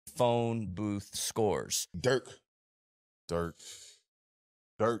phone booth scores? Dirk. Dirk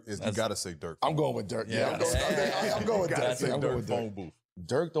is, you got to say Dirk. I'm going with Dirk. Yeah, I'm going with Dirk. I'm going with phone booth.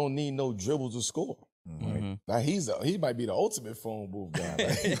 Dirk don't need no dribbles to score. Like, he might be the ultimate phone booth guy.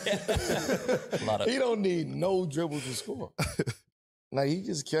 Like, he don't need no dribbles to score. Like, he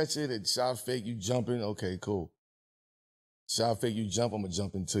just catch it and shot fake, you jumping, okay, cool. Shot fake, you jump, I'm going to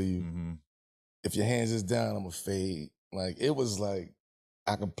jump into you. If your hands is down, I'm going to fade. Like, it was like,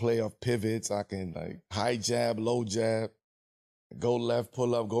 I can play off pivots, I can, like, high jab, low jab, go left,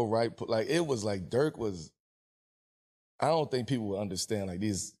 pull up, go right. Like, it was like Dirk was, I don't think people would understand, like,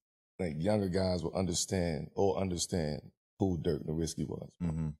 these like younger guys will understand who Dirk Nowitzki was.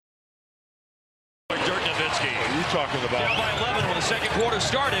 Dirk Nowitzki. What are you talking about? Down by 11 when the second quarter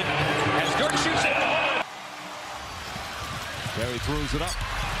started. As Dirk shoots it. Barry throws it up.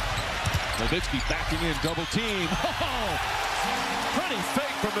 Nowitzki backing in, double team. Oh, pretty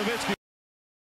fake from Nowitzki.